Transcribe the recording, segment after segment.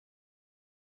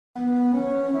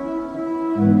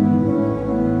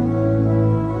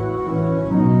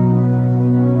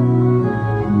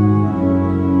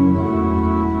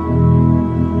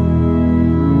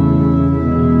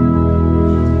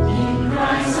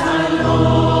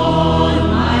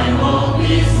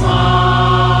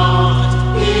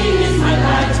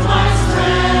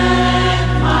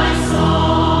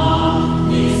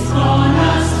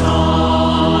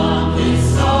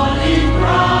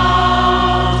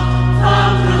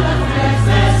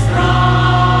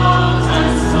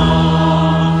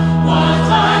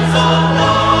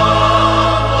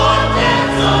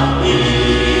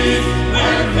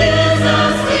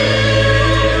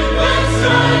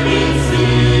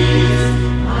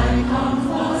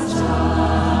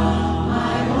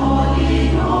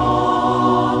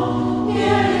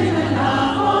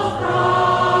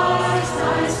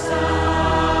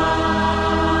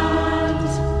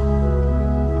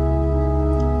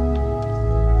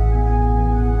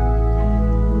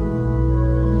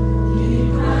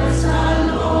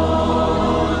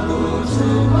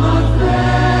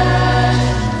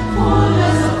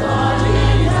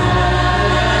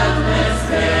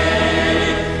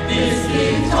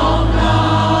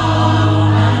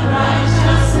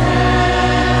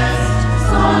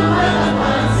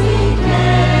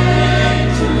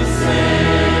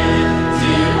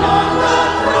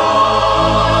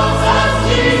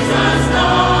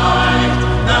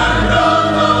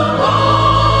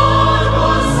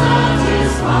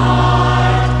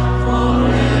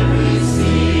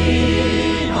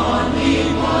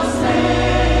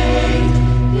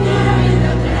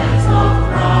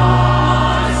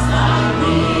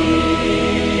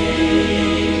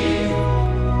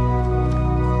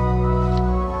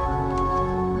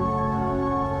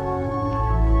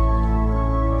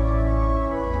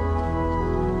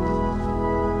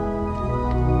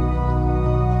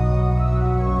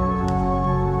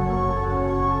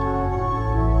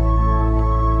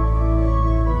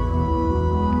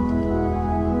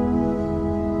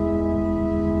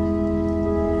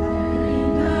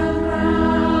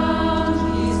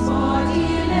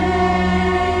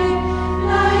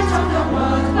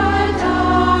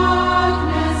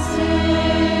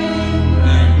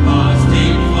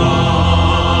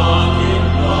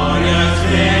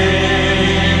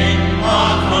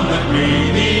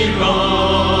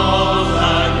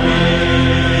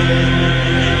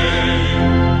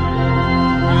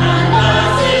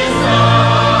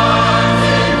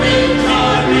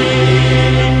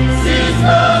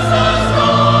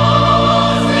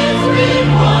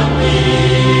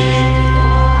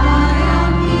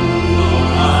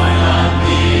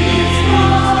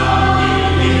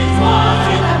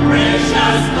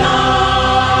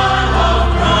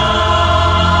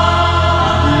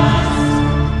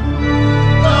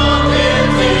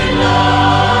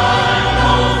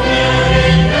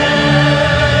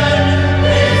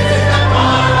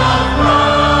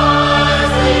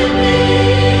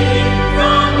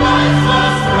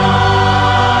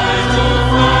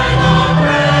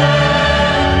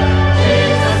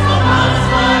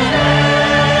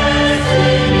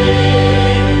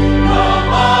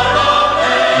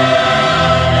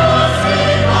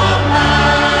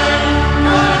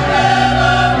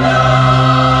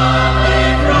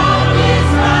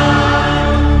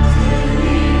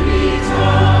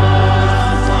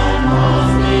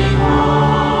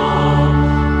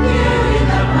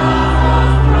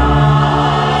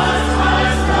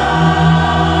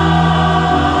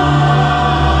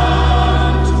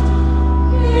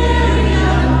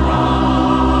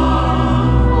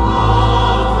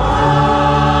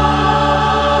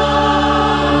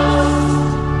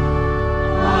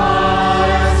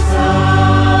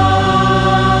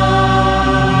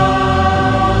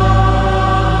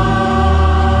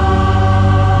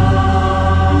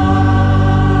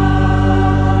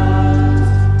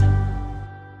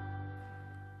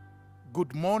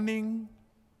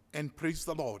Praise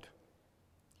the Lord.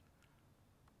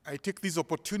 I take this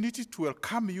opportunity to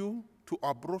welcome you to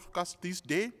our broadcast this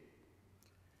day,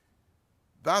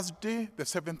 Thursday, the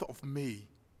 7th of May,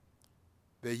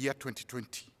 the year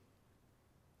 2020.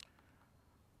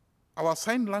 Our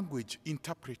sign language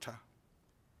interpreter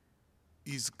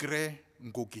is Gre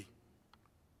Ngogi.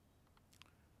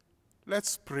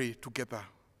 Let's pray together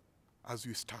as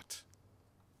we start.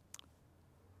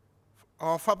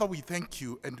 Our Father, we thank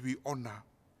you and we honor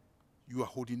your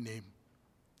holy name.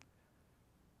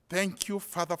 Thank you,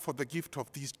 Father, for the gift of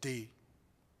this day.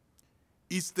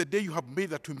 It's the day you have made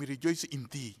that we may rejoice in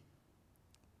thee,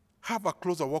 have a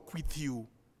closer walk with you,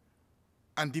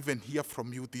 and even hear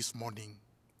from you this morning.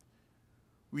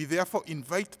 We therefore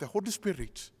invite the Holy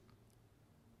Spirit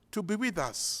to be with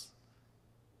us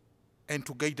and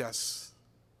to guide us,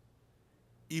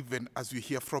 even as we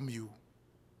hear from you.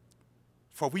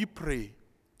 For we pray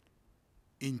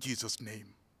in Jesus'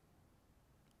 name.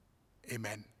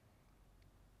 Amen.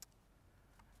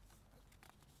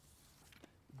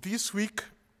 This week,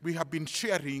 we have been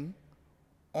sharing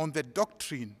on the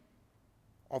doctrine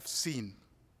of sin.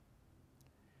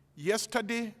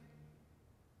 Yesterday,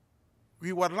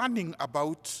 we were learning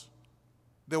about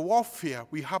the warfare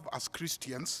we have as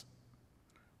Christians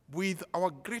with our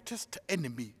greatest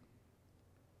enemy,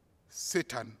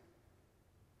 Satan,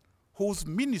 whose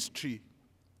ministry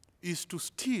is to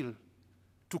steal,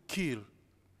 to kill,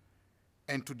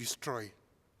 and to destroy.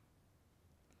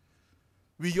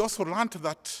 We also learned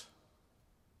that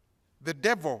the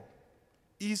devil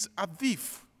is a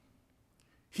thief,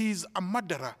 he is a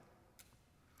murderer,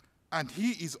 and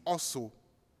he is also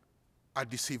a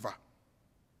deceiver.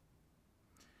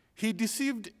 He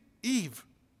deceived Eve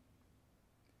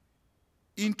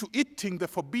into eating the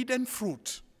forbidden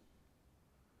fruit,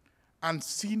 and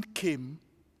sin came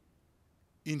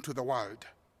into the world.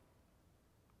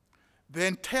 The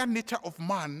entire nature of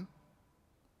man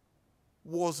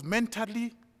was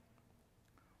mentally,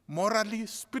 morally,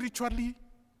 spiritually,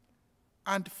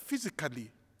 and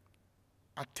physically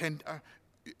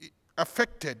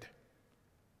affected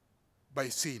by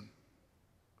sin.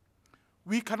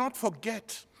 We cannot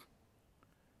forget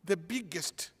the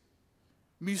biggest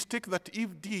mistake that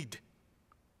Eve did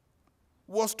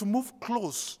was to move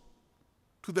close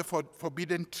to the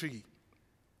forbidden tree.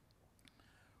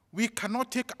 We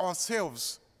cannot take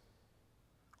ourselves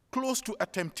close to a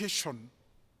temptation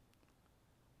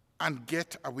and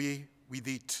get away with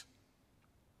it.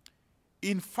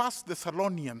 In 1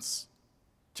 Thessalonians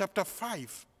chapter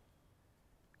 5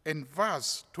 and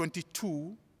verse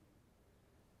 22,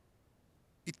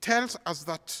 it tells us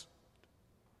that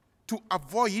to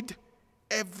avoid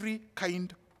every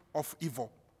kind of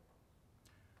evil.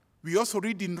 We also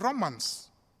read in Romans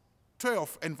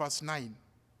 12 and verse 9,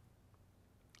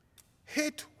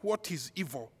 hate what is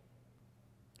evil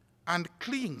and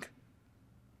cling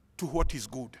to what is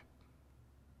good.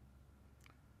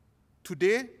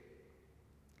 Today,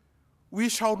 we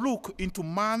shall look into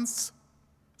man's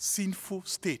sinful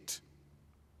state,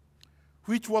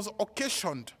 which was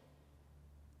occasioned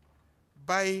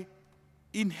by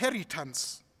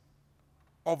inheritance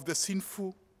of the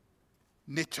sinful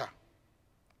nature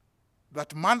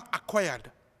that man acquired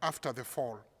after the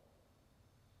fall.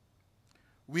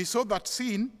 We saw that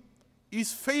sin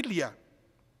is failure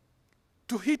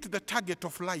to hit the target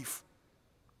of life.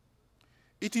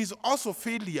 It is also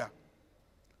failure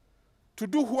to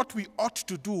do what we ought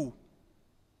to do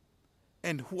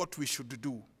and what we should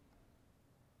do.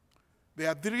 There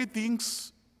are three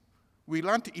things we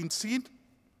learned in sin: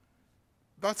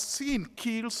 that sin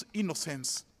kills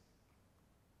innocence,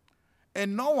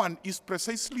 and no one is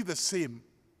precisely the same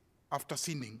after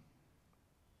sinning.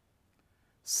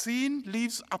 Sin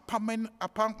leaves a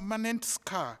permanent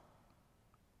scar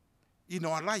in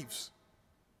our lives.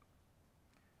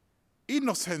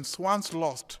 Innocence once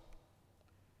lost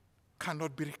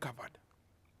cannot be recovered.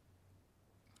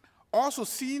 Also,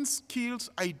 sin kills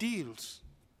ideals.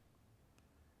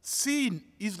 Sin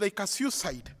is like a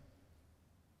suicide.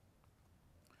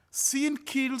 Sin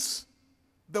kills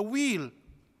the will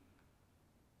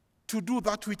to do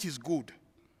that which is good.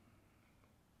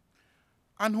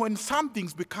 And when something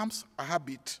becomes a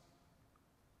habit,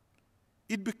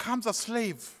 it becomes a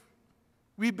slave.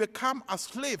 We become a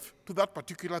slave to that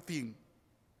particular thing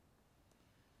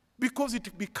because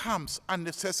it becomes a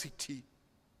necessity.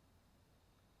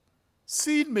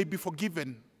 Sin may be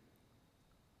forgiven,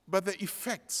 but the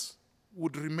effects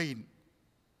would remain.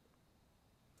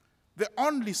 The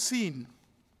only sin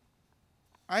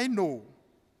I know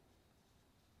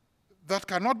that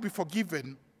cannot be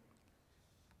forgiven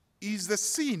is the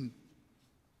sin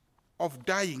of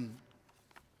dying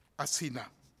a sinner.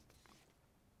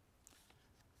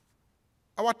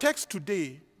 Our text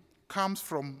today comes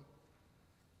from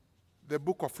the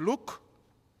book of Luke,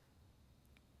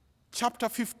 chapter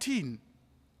 15,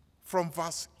 from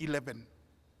verse 11.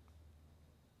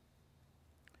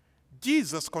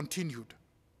 Jesus continued,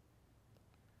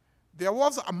 "There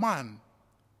was a man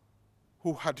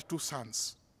who had 2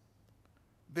 sons.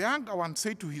 The younger one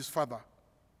said to his father,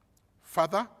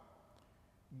 'Father,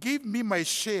 give me my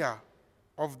share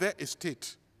of their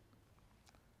estate.'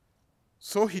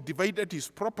 So he divided his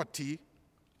property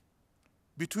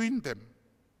between them.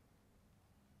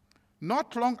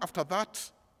 Not long after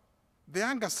that, the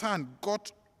younger son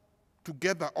got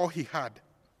together all he had,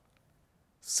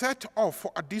 set off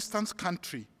for a distant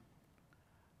country,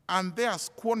 and there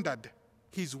squandered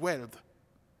his wealth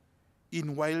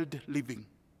in wild living.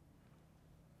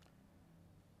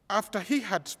 After he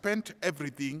had spent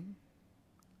everything,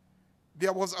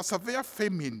 there was a severe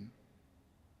famine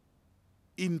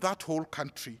in that whole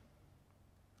country,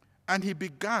 and he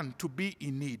began to be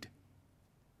in need.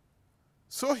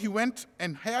 So he went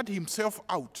and hired himself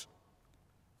out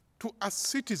to a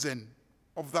citizen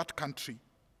of that country,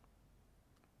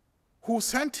 who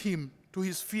sent him to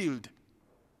his field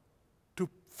to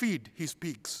feed his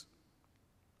pigs.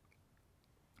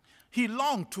 He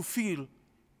longed to fill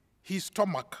his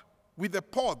stomach with the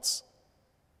pods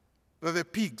that the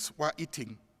pigs were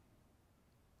eating,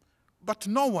 but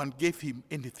no one gave him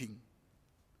anything.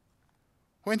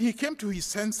 When he came to his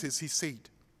senses, he said,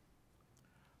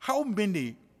 'How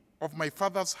many of my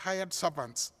father's hired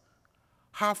servants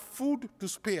have food to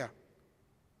spare,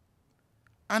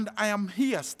 and I am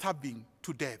here starving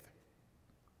to death?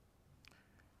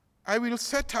 I will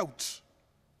set out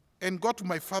and go to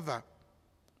my father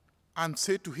and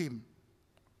say to him,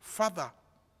 Father,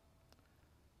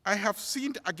 I have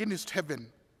sinned against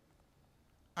heaven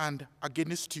and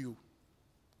against you.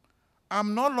 I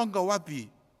am no longer worthy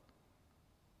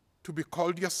to be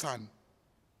called your son.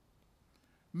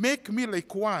 Make me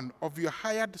like one of your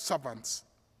hired servants.'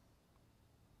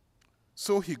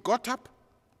 So he got up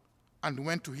and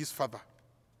went to his father.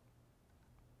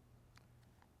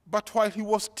 But while he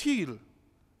was still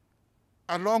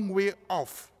a long way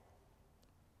off,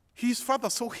 his father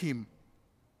saw him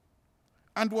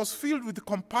and was filled with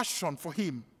compassion for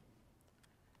him.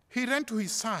 He ran to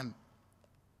his son,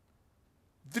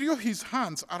 threw his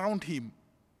hands around him,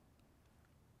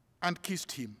 and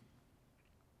kissed him.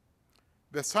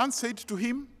 The son said to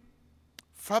him,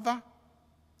 'Father,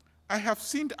 I have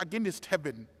sinned against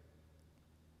heaven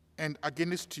and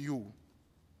against you.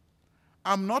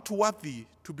 I am not worthy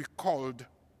to be called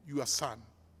your son.'"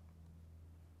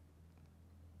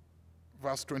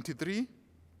 Verse 23,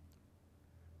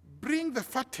 "Bring the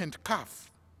fattened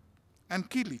calf and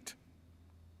kill it.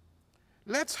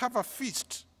 Let's have a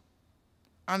feast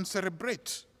and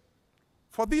celebrate,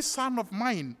 for this son of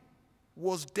mine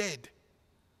was dead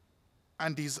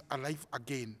and is alive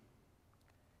again.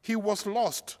 He was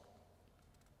lost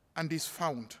and is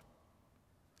found."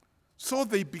 So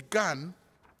they began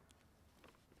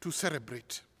to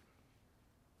celebrate.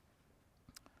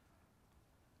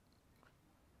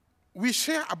 We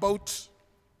share about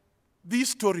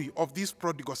this story of this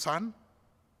prodigal son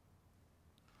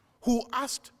who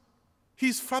asked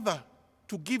his father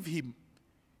to give him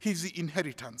his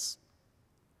inheritance.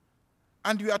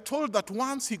 And we are told that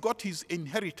once he got his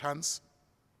inheritance,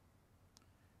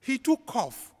 he took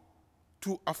off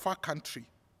to a far country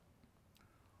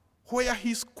where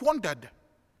he squandered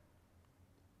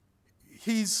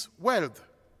his wealth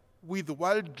with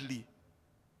worldly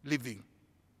living.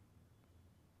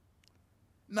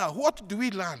 Now, what do we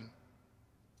learn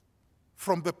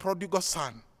from the prodigal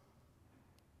son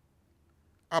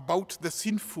about the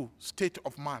sinful state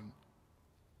of man?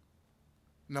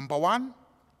 Number one,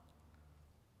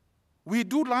 we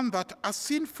do learn that a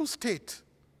sinful state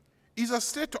is a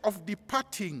state of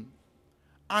departing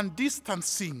and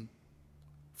distancing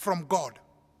from God.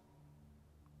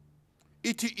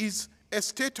 It is a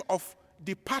state of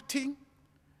departing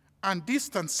and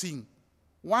distancing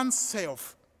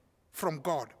oneself from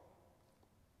God.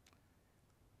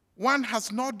 One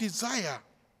has no desire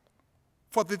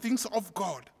for the things of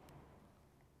God.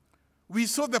 We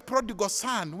saw the prodigal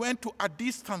son went to a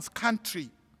distant country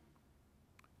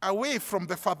away from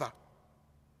the father.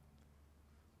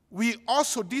 We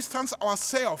also distance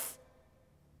ourselves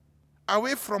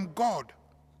away from God.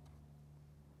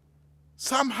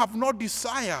 Some have no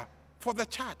desire for the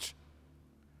church,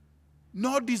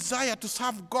 no desire to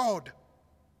serve God,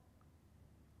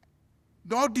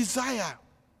 no desire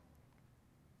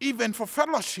even for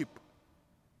fellowship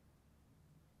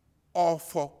or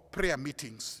for prayer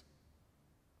meetings.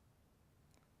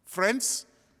 Friends,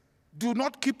 do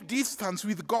not keep distance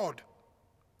with God.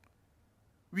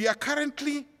 We are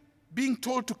currently being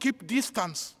told to keep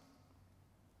distance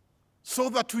so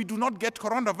that we do not get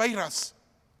coronavirus.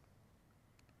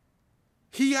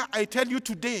 Here, I tell you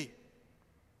today,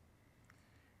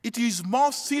 it is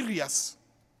more serious.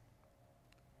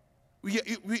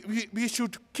 We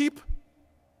should keep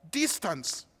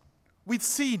distance with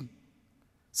sin.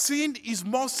 Sin is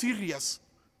more serious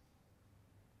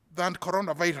than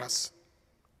coronavirus.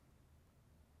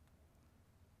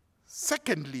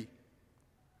 Secondly,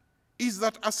 is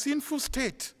that a sinful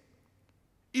state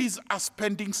is a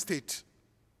spending state.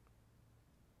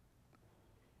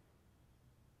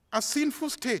 A sinful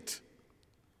state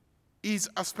is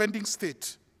a spending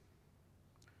state.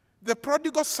 The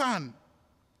prodigal son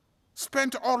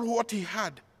spent all what he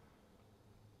had.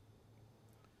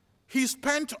 He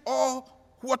spent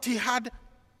all what he had,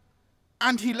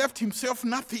 and he left himself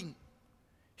nothing.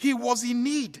 He was in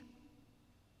need.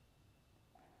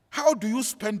 How do you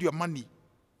spend your money?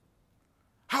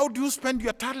 How do you spend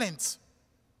your talents?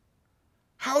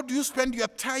 How do you spend your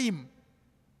time?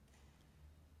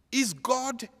 Is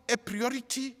God a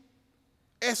priority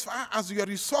as far as your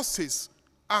resources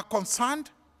are concerned?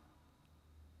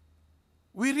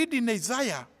 We read in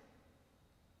Isaiah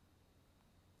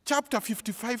chapter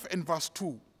 55 and verse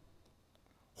 2,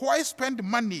 why spend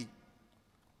money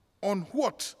on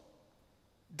what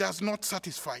does not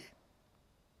satisfy?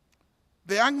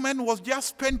 The young man was just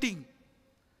spending.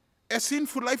 A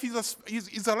sinful life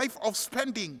is a life of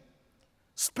spending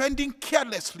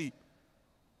carelessly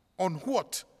on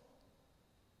what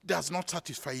does not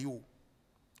satisfy you.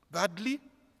 Thirdly,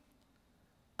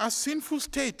 a sinful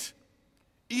state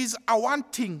is a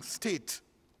wanting state.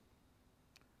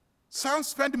 Some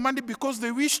spend money because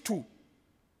they wish to,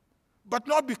 but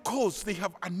not because they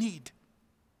have a need.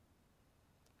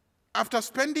 After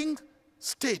spending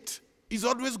state, it's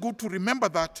always good to remember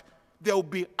that there will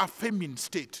be a famine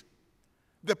state.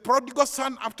 The prodigal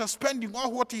son, after spending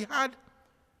all what he had,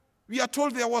 we are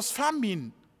told there was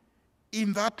famine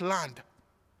in that land,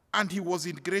 and he was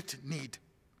in great need.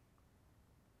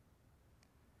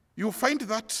 You find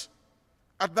that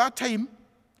at that time,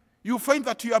 you find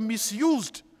that you are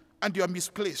misused and you are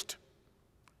misplaced.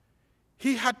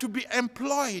 He had to be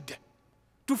employed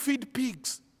to feed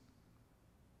pigs.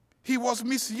 He was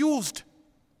misused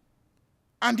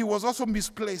and he was also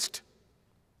misplaced.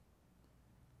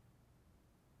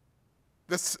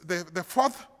 The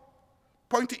fourth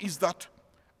point is that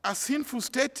a sinful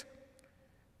state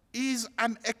is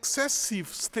an excessive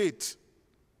state.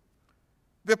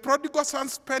 The prodigal son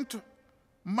spent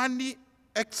money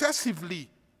excessively.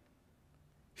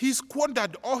 He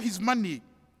squandered all his money,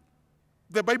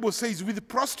 the Bible says, with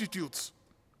prostitutes.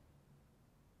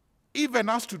 Even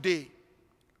as today,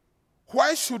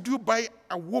 why should you buy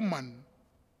a woman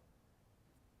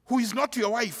who is not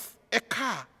your wife a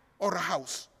car or a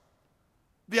house?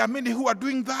 There are many who are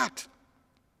doing that.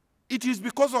 It is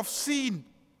because of sin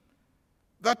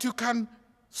that you can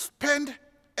spend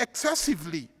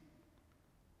excessively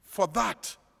for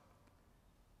that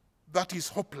is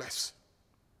hopeless,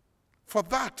 for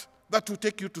that will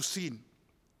take you to sin.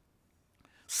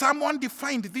 Someone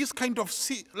defined this kind of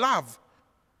love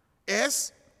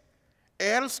as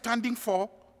L standing for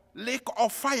lake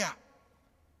of fire.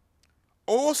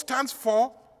 O stands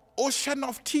for ocean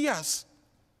of tears.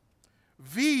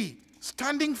 V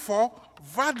standing for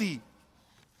valley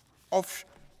of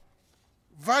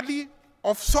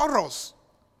sorrows.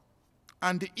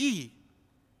 And E,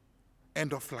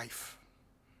 end of life.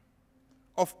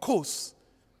 Of course,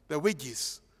 the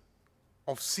wages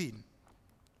of sin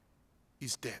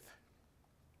is death.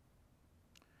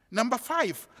 Number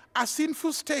 5, a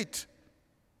sinful state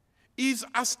is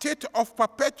a state of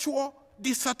perpetual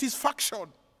dissatisfaction.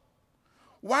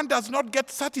 One does not get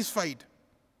satisfied,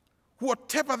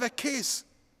 whatever the case.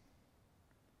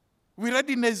 We read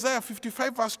in Isaiah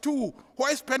 55 verse 2,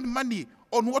 why spend money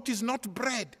on what is not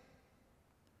bread,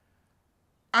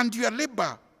 and your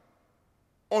labor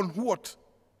on what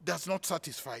does not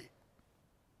satisfy?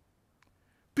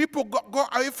 People go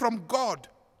away from God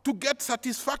to get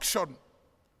satisfaction,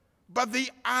 but they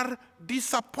are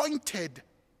disappointed.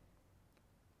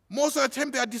 Most of the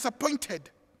time they are disappointed.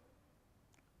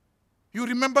 You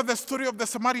remember the story of the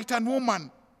Samaritan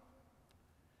woman.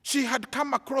 She had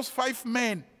come across 5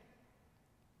 men.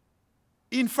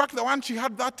 In fact, the one she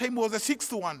had that time was the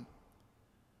 6th one.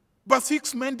 But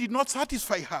 6 men did not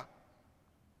satisfy her.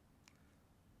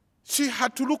 She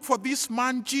had to look for this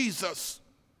man, Jesus,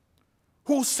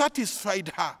 who satisfied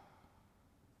her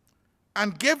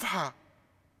and gave her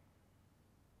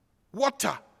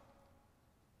water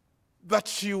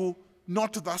that you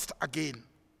not thirst again.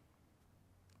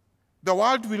 The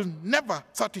world will never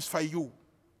satisfy you,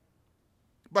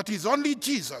 but it's only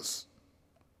Jesus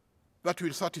that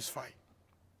will satisfy.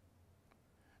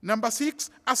 Number 6,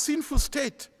 a sinful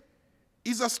state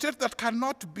is a state that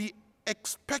cannot be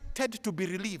expected to be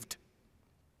relieved.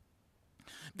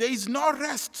 There is no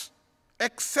rest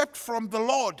except from the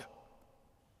Lord.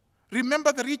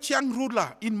 Remember the rich young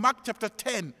ruler in Mark chapter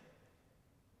 10,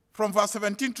 from verse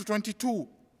 17 to 22.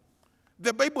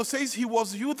 The Bible says he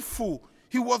was youthful.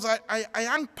 He was a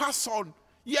young person,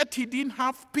 yet he didn't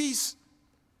have peace.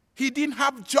 He didn't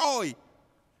have joy.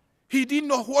 He didn't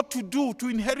know what to do to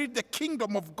inherit the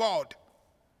kingdom of God.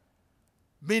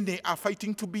 Many are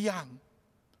fighting to be young,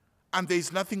 and there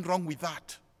is nothing wrong with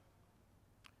that.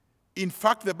 In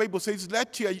fact, the Bible says,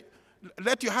 let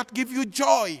your heart give you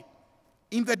joy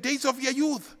in the days of your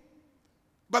youth.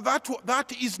 But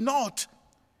that is not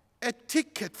a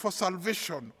ticket for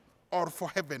salvation or for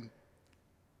heaven.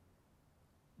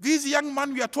 This young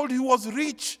man, we are told he was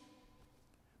rich.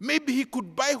 Maybe he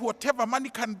could buy whatever money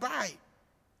can buy.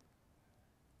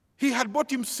 He had bought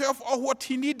himself all what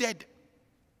he needed.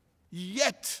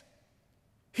 Yet,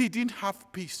 he didn't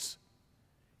have peace.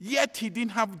 Yet, he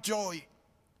didn't have joy.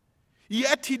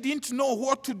 Yet, he didn't know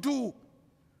what to do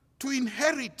to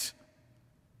inherit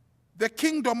the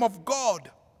kingdom of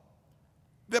God.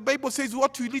 The Bible says,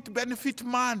 what will it benefit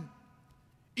man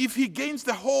if he gains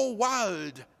the whole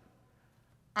world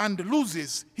and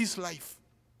loses his life?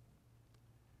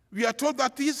 We are told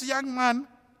that this young man,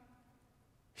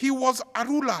 he was a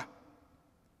ruler.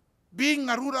 Being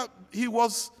a ruler,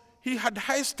 he had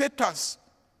high status.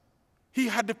 He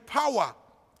had power.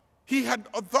 He had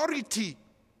authority.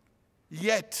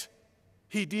 Yet,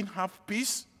 he didn't have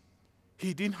peace.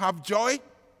 He didn't have joy.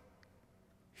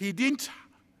 He didn't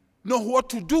know what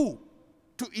to do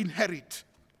to inherit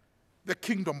the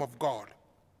kingdom of God.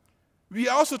 We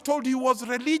are also told he was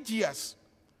religious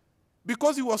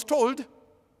because he was told,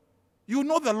 you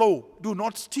know the law, do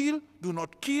not steal, do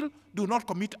not kill, do not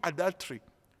commit adultery.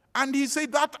 And he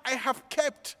said, that I have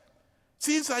kept.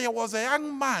 Since I was a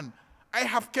young man, I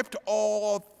have kept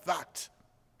all that.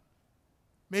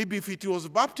 Maybe if it was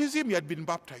baptism, he had been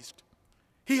baptized.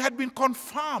 He had been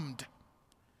confirmed.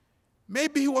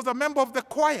 Maybe he was a member of the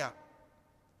choir.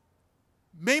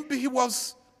 Maybe he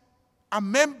was a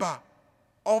member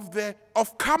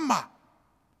of Kama.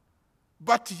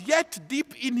 But yet,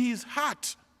 deep in his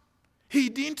heart, he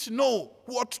didn't know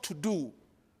what to do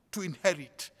to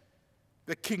inherit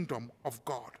the kingdom of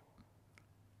God.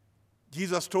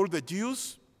 Jesus told the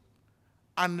Jews,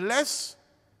 unless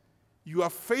your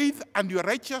faith and your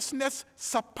righteousness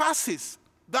surpasses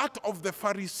that of the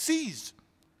Pharisees,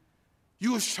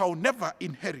 you shall never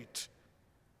inherit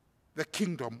the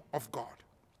kingdom of God.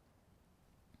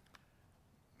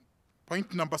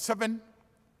 Point number 7,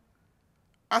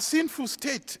 a sinful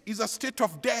state is a state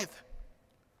of death.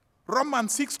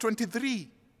 Romans 6:23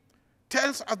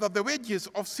 tells us that the wages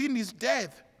of sin is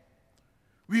death.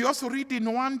 We also read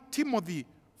in 1 Timothy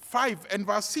 5 and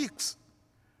verse 6,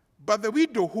 but the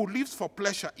widow who lives for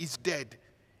pleasure is dead,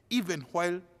 even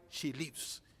while she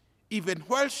lives. Even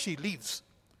while she lives,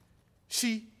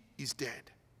 she is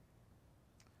dead.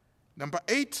 Number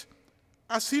 8,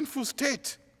 a sinful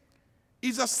state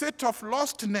is a state of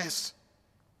lostness.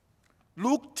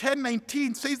 Luke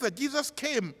 10:19 says that Jesus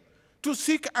came to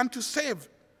seek and to save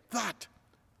that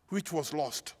which was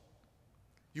lost.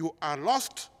 You are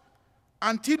lost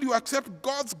until you accept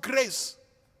God's grace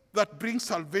that brings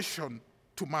salvation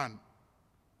to man.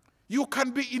 You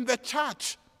can be in the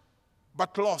church,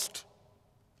 but lost.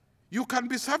 You can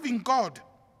be serving God,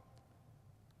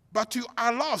 but you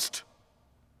are lost.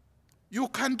 You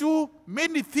can do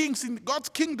many things in God's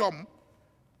kingdom,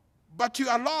 but you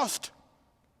are lost.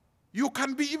 You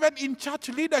can be even in church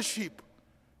leadership,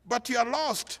 but you are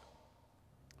lost.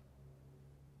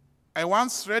 I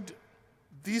once read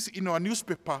this in our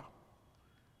newspaper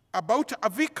about a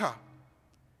vicar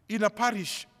in a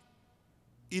parish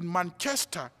in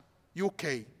Manchester,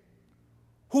 UK,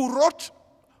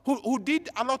 who did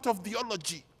a lot of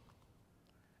theology.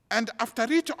 And after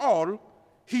it all,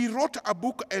 he wrote a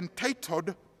book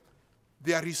entitled,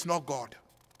 There Is No God.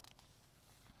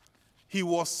 He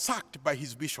was sacked by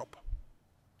his bishop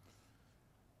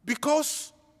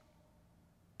because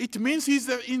it means he's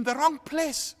in the wrong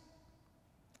place.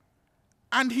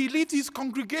 And he leads his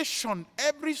congregation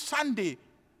every Sunday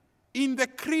in the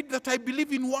creed that I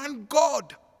believe in one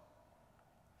God.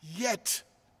 Yet,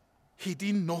 he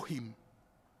didn't know him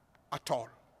at all.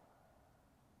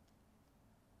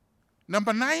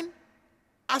 Number 9,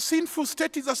 a sinful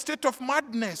state is a state of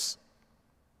madness.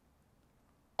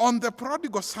 On the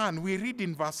prodigal son, we read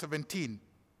in verse 17,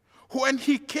 when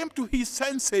he came to his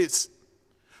senses,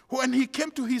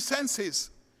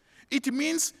 it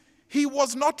means he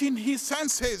was not in his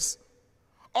senses.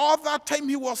 All that time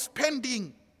he was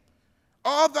spending,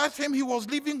 all that time he was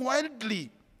living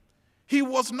wildly. He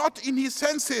was not in his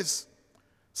senses.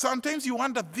 Sometimes you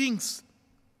wonder things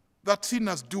that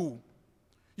sinners do.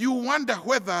 You wonder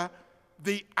whether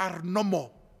they are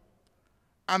normal.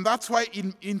 And that's why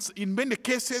in many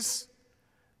cases,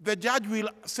 the judge will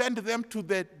send them to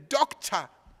the doctor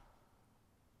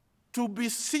to be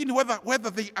seen whether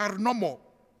they are normal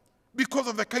because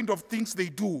of the kind of things they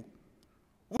do.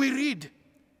 We read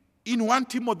in 1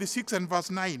 Timothy 6 and verse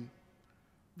 9,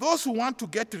 those who want to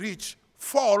get rich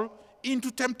fall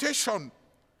into temptation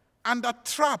and a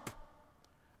trap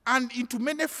and into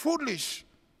many foolish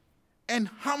and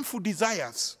harmful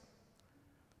desires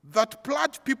that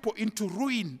plunge people into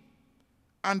ruin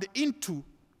and into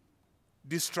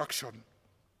destruction.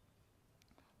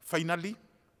 Finally,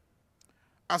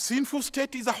 a sinful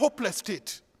state is a hopeless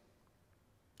state.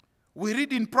 We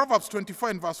read in Proverbs 24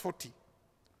 and verse 40,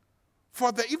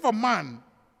 for the evil man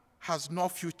has no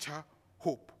future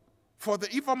hope. For the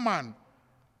evil man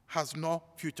has no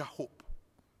future hope.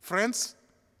 Friends,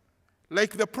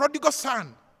 like the prodigal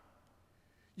son,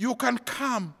 you can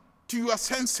come to your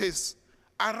senses,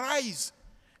 arise,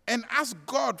 and ask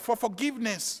God for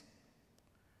forgiveness.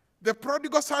 The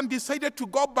prodigal son decided to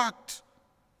go back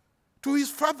to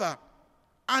his father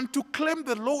and to claim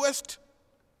the lowest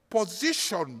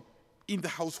position in the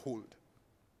household.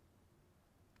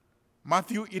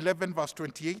 Matthew 11, verse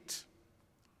 28.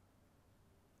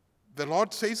 The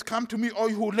Lord says, come to me, all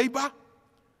you who labor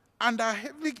and are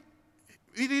heavily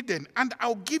laden, and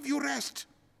I'll give you rest.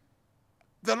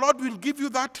 The Lord will give you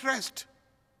that rest.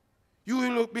 You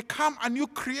will become a new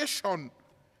creation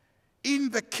in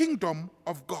the kingdom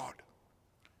of God.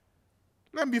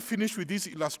 Let me finish with this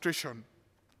illustration.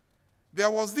 There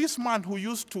was this man who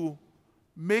used to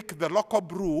make the local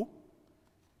brew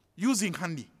using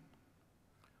honey.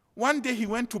 One day he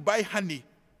went to buy honey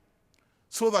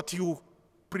so that you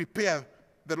prepare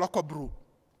the local brew.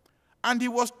 And he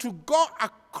was to go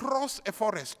across a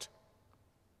forest.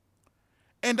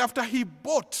 And after he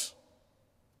bought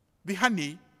the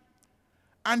honey,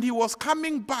 and he was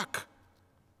coming back,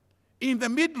 in the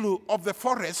middle of the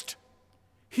forest,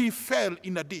 he fell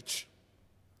in a ditch.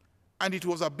 And it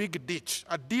was a big ditch,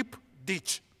 a deep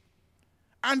ditch.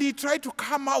 And he tried to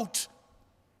come out.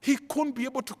 He couldn't be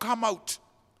able to come out.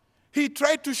 He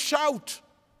tried to shout,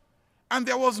 and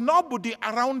there was nobody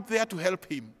around there to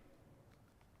help him.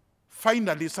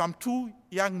 Finally, some two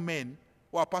young men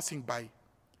were passing by,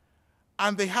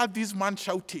 and they heard this man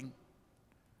shouting.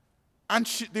 And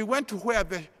they went to where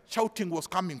the shouting was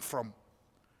coming from.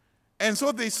 And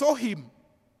so they saw him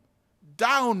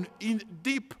down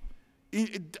deep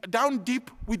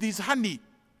with his honey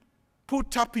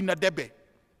put up in a debe.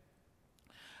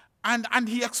 And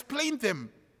he explained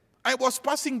them, I was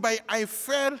passing by, I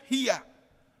fell here.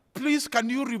 Please, can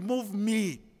you remove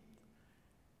me?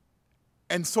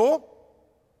 And so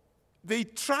they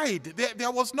tried.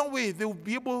 There was no way they would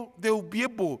be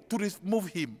able to remove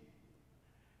him.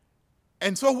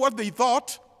 And so what they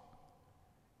thought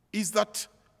is that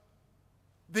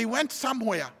they went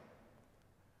somewhere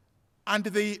and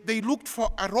they looked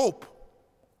for a rope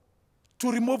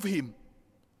to remove him.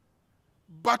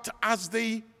 But as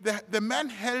the man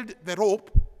held the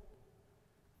rope,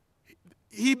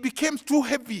 he became too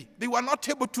heavy. They were not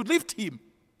able to lift him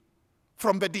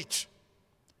from the ditch.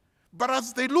 But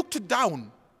as they looked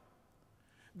down,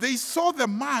 they saw the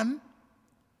man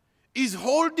is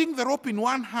holding the rope in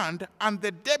one hand and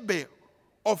the debe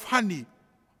of honey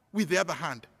with the other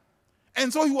hand.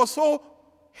 And so he was so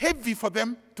heavy for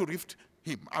them to lift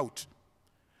him out.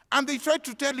 And they tried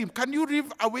to tell him, can you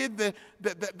leave away the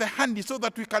honey so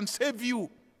that we can save you?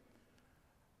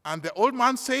 And the old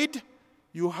man said,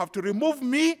 you have to remove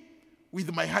me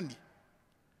with my honey.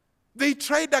 They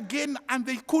tried again and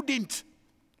they couldn't.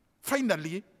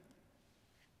 Finally,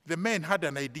 the men had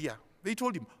an idea. They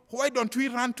told him, why don't we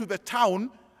run to the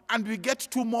town and we get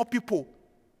 2 more people,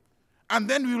 and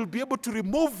then we will be able to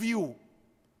remove you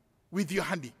with your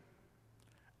honey.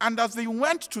 And as they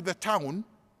went to the town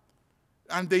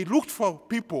and they looked for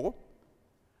people,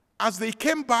 as they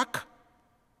came back,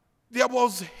 there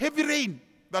was heavy rain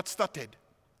that started.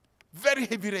 Very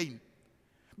heavy rain.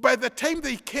 By the time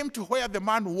they came to where the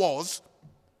man was,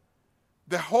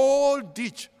 the whole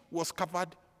ditch was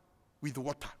covered with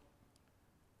water.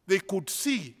 They could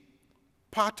see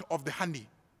part of the honey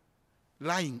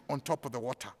lying on top of the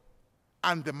water,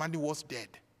 and the man was dead.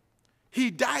 He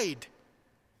died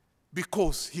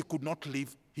because he could not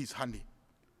leave his honey.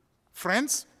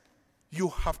 Friends, you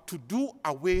have to do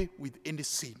away with any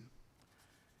sin.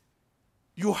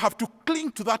 You have to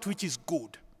cling to that which is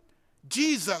good.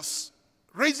 Jesus,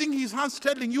 raising his hands,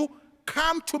 telling you,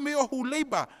 come to me, all who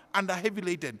labor and are heavy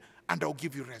laden, and I'll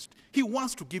give you rest. He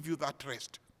wants to give you that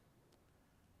rest.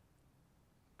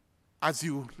 As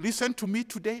you listen to me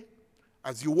today,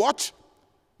 as you watch,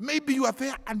 maybe you are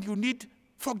there and you need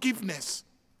forgiveness.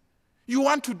 You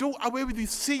want to do away with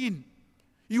this sin.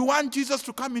 You want Jesus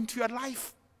to come into your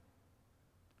life.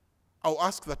 I'll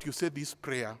ask that you say this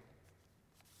prayer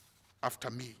after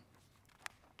me.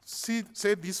 Say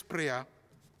this prayer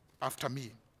after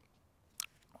me.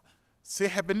 Say,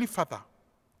 Heavenly Father,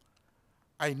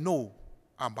 I know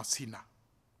I'm a sinner.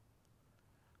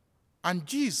 And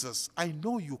Jesus, I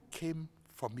know you came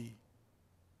for me.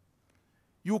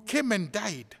 You came and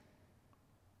died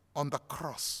on the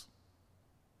cross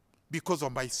because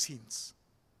of my sins.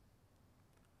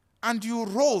 And you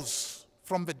rose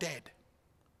from the dead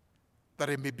that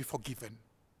I may be forgiven.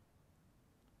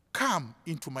 Come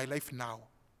into my life now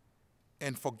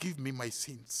and forgive me my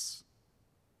sins.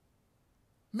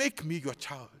 Make me your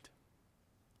child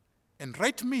and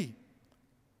write me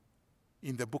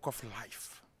in the book of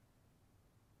life.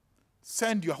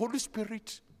 Send your Holy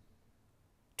Spirit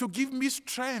to give me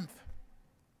strength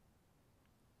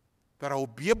that I will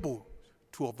be able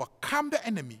to overcome the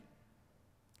enemy,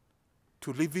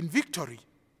 to live in victory,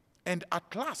 and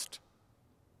at last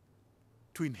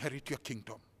to inherit your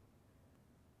kingdom.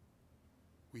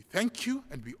 We thank you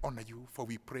and we honor you, for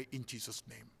we pray in Jesus'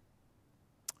 name.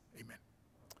 Amen.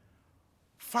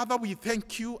 Father, we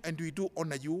thank you and we do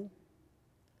honor you.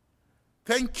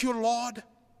 Thank you, Lord,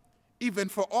 even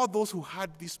for all those who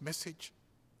heard this message.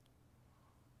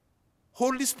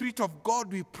 Holy Spirit of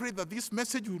God, we pray that this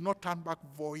message will not turn back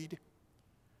void,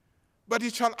 but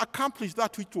it shall accomplish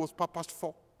that which was purposed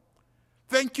for.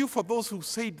 Thank you for those who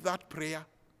said that prayer.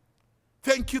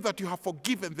 Thank you that you have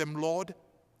forgiven them, Lord.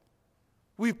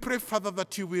 We pray, Father,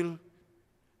 that you will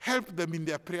help them in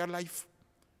their prayer life.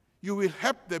 You will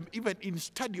help them even in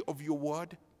study of your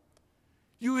word.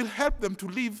 You will help them to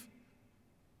live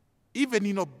even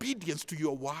in obedience to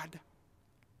your word.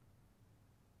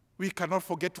 We cannot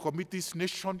forget to commit this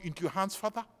nation into your hands,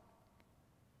 Father.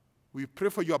 We pray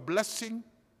for your blessing.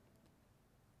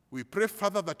 We pray,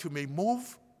 Father, that you may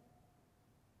move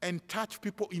and touch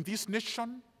people in this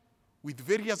nation with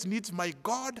various needs, my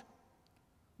God.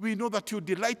 We know that you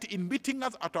delight in meeting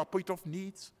us at our point of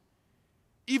needs,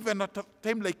 even at a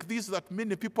time like this that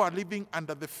many people are living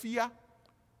under the fear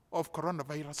of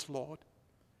coronavirus, Lord.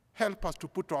 Help us to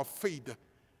put our faith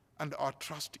and our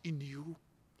trust in you,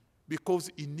 because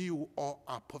in you all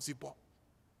are possible.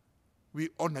 We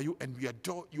honor you and we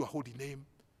adore your holy name.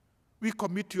 We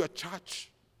commit to your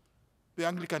church, the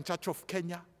Anglican Church of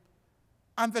Kenya,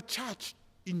 and the church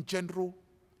in general,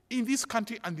 in this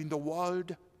country and in the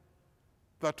world,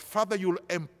 that, Father, you'll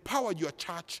empower your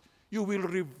church, you will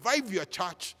revive your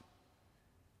church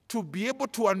to be able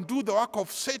to undo the work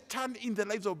of Satan in the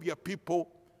lives of your people,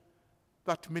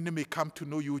 that many may come to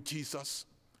know you, Jesus.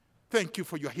 Thank you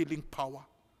for your healing power.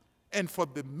 And for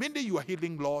the many you are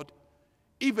healing, Lord,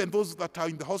 even those that are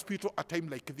in the hospital at a time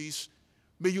like this,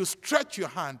 may you stretch your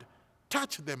hand,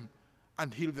 touch them,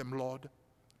 and heal them, Lord.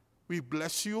 We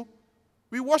bless you,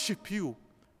 we worship you,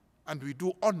 and we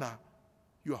do honor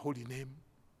your holy name.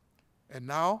 And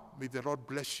now, may the Lord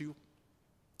bless you.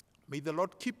 May the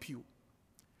Lord keep you.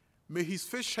 May his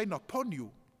face shine upon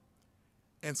you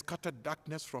and scatter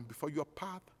darkness from before your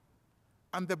path.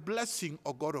 And the blessing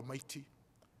of God Almighty,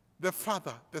 the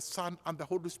Father, the Son, and the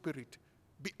Holy Spirit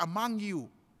be among you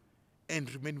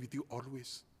and remain with you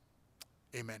always.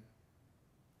 Amen.